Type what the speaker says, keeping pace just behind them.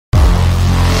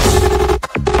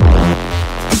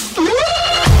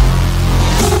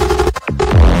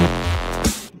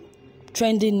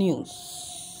Trending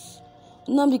news.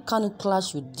 Nnamdi Kanu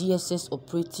clashed with DSS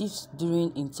operatives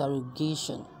during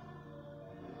interrogation.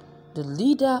 The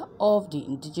leader of the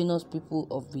indigenous people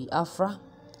of Biafra,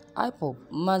 IPOB,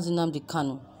 Nnamdi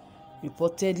Kanu,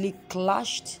 reportedly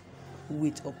clashed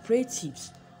with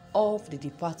operatives of the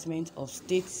Department of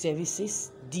State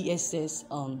Services, DSS,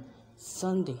 on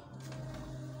Sunday.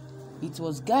 It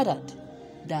was gathered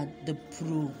that the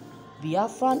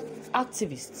pro-Biafran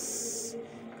activists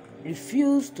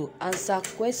refused to answer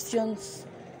questions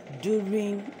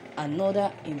during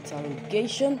another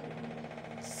interrogation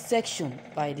section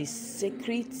by the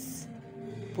secret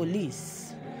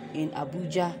police in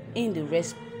Abuja in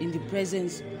the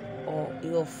presence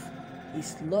of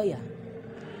his lawyer,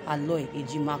 Aloy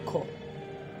Ejimako.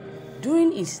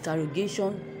 During his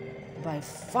interrogation by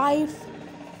 5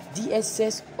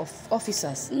 DSS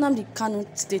officers, Nnamdi Kanu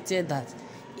stated that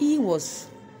he was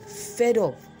fed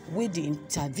up with the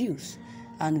interviews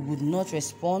and would not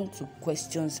respond to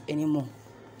questions anymore.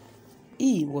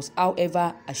 He was,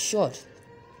 however, assured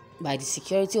by the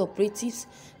security operatives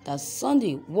that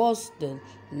Sunday was the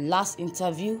last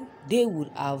interview they would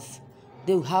have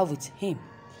with him.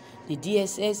 The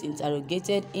DSS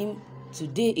interrogated him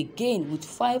today again with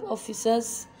 5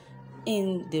 officers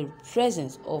in the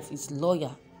presence of his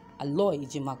lawyer, Aloy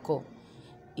Ejimako.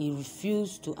 He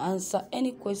refused to answer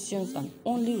any questions and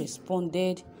only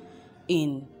responded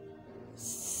in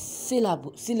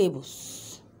syllables.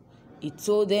 He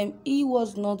told them he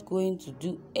was not going to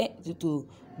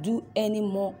do any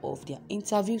more of their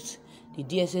interviews. The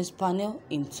DSS panel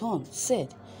in turn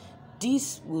said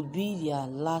this would be their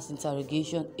last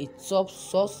interrogation, a top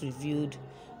source revealed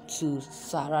to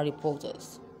Sahara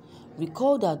reporters.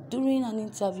 Recall that during an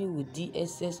interview with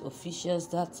DSS officials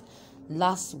that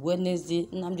last Wednesday,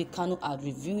 Nnamdi Kanu had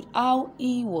revealed how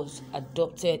he was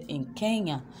adopted in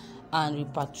Kenya and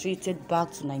repatriated back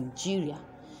to Nigeria.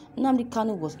 Nnamdi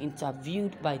Kanu was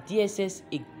interviewed by DSS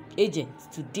agents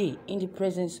today in the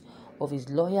presence of his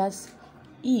lawyers.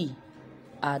 He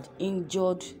had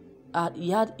injuries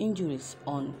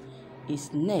on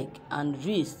his neck and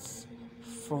wrists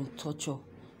from torture.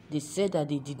 They said that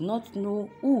they did not know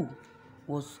who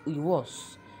he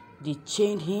was. They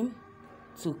chained him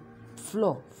to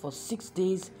floor for 6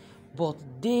 days, but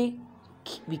they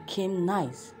became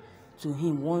nice to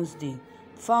him once they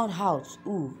found out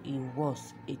who he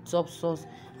was, a top source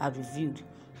had revealed.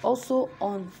 Also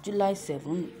on July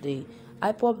 7, the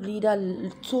IPOB leader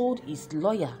told his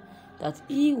lawyer that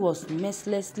he was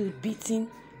mercilessly beaten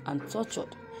and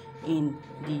tortured in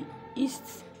the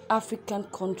East African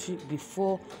country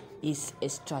before his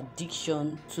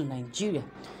extradition to Nigeria.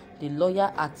 The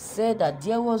lawyer had said that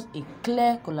there was a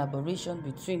clear collaboration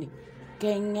between the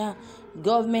Kenya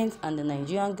government and the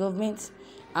Nigerian government,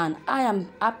 and I am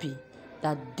happy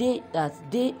that they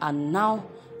are now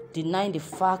denying the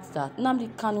fact that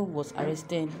Nnamdi Kanu was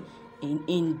arrested in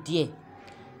India.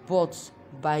 But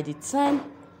by the time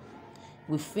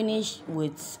we finish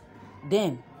with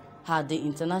them at the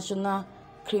International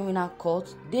Criminal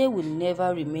Court, they will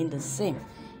never remain the same.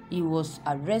 He was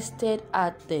arrested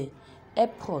at the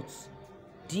airport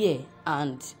there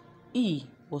and he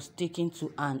was taken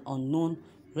to an unknown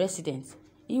residence.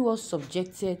 He was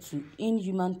subjected to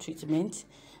inhuman treatment.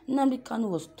 Nnamdi Kanu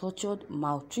was tortured,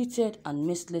 maltreated, and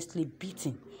mercilessly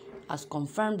beaten, as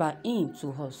confirmed by him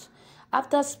to us.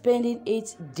 After spending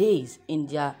 8 days in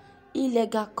their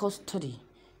illegal custody,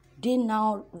 they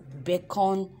now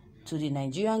beckon to the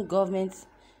Nigerian government.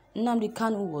 Nnamdi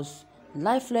Kanu was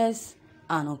lifeless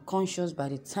and unconscious by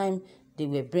the time they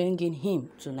were bringing him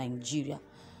to Nigeria.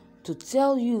 To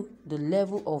tell you the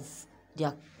level of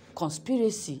their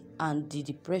conspiracy and the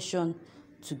depression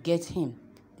to get him,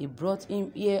 they brought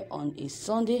him here on a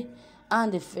Sunday,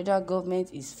 and the federal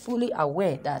government is fully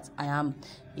aware that I am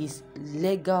his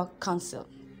legal counsel.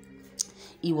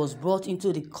 He was brought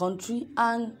into the country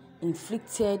and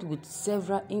inflicted with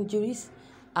several injuries,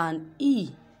 and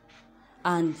he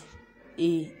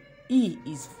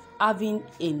is having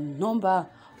a number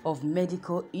of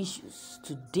medical issues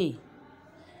today.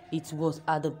 It was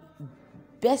at the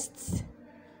best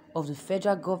of the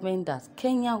federal government that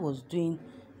Kenya was doing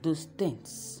those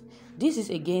things. This is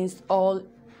against all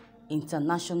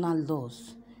international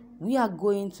laws. We are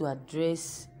going to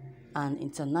address an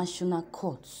international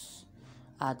court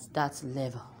at that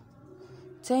level.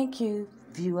 Thank you,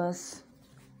 viewers,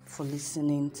 for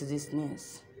listening to this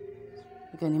news.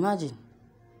 You can imagine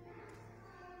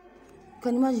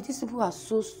these people are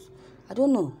so, I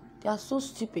don't know, they are so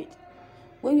stupid.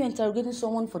 When you're interrogating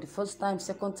someone for the first time,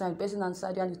 second time, the person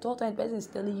answered you, and the third time the person is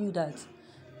telling you that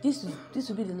this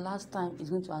will be the last time he's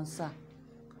going to answer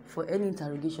for any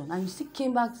interrogation, and you still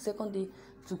came back the second day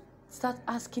to start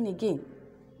asking again.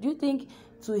 Do you think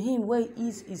to him where he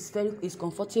is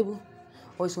comfortable,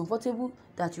 or is comfortable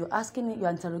that you're asking, you're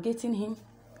interrogating him?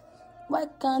 Why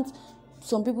can't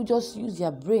some people just use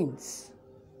their brains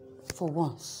for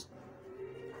once?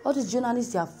 All these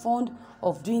journalists, they are fond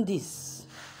of doing this.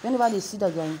 Whenever they see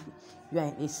that you are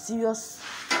in a serious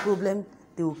problem,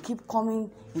 they will keep coming,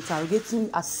 interrogating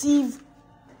as if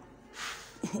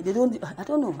they don't. I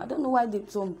don't know why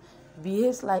some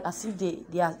behaves like as if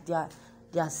they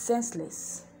are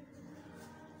senseless.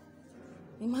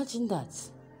 Imagine that.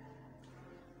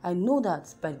 I know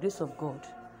that by the grace of God,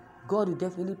 God will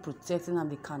definitely protect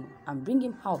Nnamdi Kanu and bring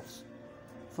him out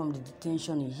from the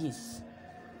detention he is.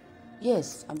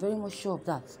 Yes, I'm very much sure of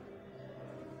that.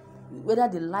 Whether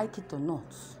they like it or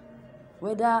not,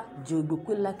 whether Joe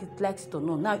Igboukwe likes it or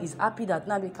not, now he's happy that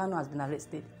Nnamdi Kanu has been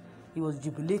arrested. He was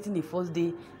jubilating the first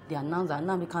day they announced that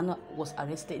Nnamdi Kanu was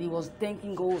arrested. He was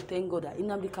thanking God, thank God that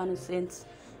Nnamdi Kanu sent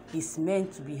his men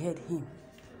to behead him.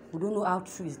 We don't know how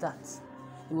true is that.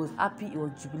 He was happy, he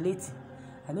was jubilating.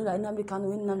 I know that Nnamdi Kanu,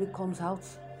 when Nnamdi comes out,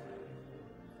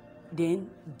 then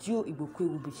Joe Igboukwe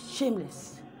will be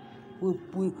shameless. Will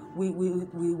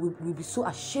be so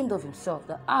ashamed of himself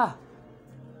that,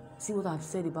 see what I've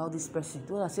said about this person,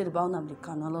 what I said about Nnamdi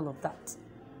Kanu and all of that.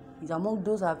 He's among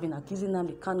those that have been accusing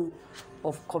Nnamdi Kanu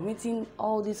of committing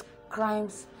all these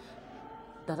crimes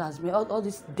that has been, all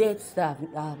these deaths that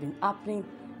have been happening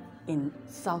in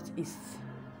Southeast.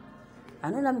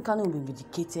 I know Nnamdi Kanu will be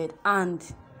vindicated and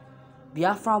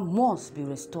Biafra must be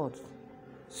restored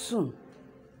soon.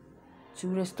 To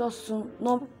restore soon,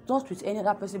 not with any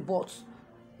other person, but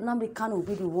Nnamdi Kanu will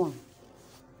be the one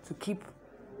to keep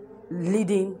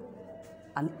leading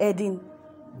and heading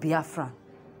Biafra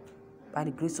by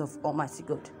the grace of Almighty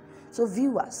God. So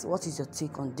viewers, what is your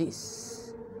take on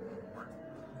this?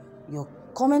 Your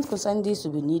comment concerning this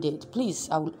will be needed. Please,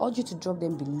 I will urge you to drop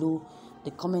them below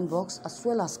the comment box, as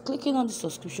well as clicking on the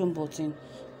subscription button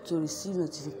to receive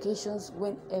notifications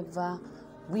whenever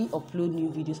we upload new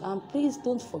videos. And please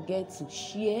don't forget to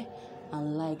share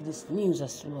and like this news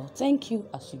as well. Thank you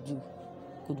as you do.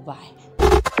 Goodbye.